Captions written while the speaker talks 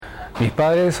Mis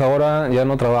padres ahora ya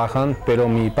no trabajan, pero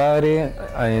mi padre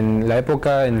en la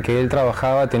época en que él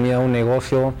trabajaba tenía un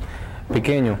negocio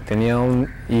pequeño,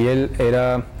 y él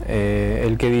era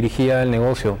el que dirigía el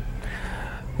negocio.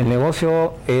 El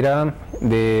negocio era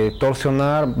de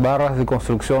torsionar barras de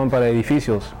construcción para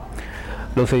edificios.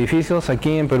 Los edificios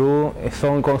aquí en Perú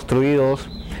son construidos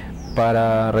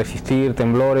para resistir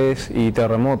temblores y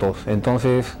terremotos,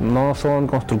 entonces no son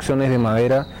construcciones de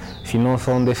madera, sino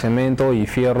son de cemento y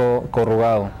fierro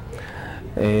corrugado.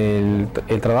 El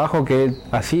trabajo que él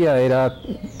hacía era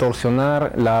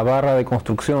torsionar la barra de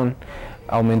construcción,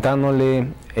 aumentándole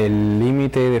el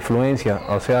límite de fluencia,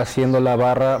 o sea, haciendo la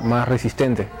barra más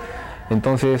resistente.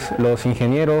 Entonces los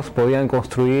ingenieros podían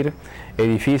construir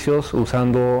edificios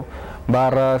usando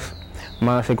barras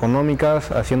más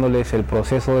económicas, haciéndoles el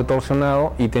proceso de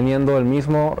torsionado y teniendo el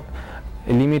mismo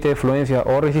límite de fluencia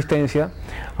o resistencia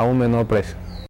a un menor precio.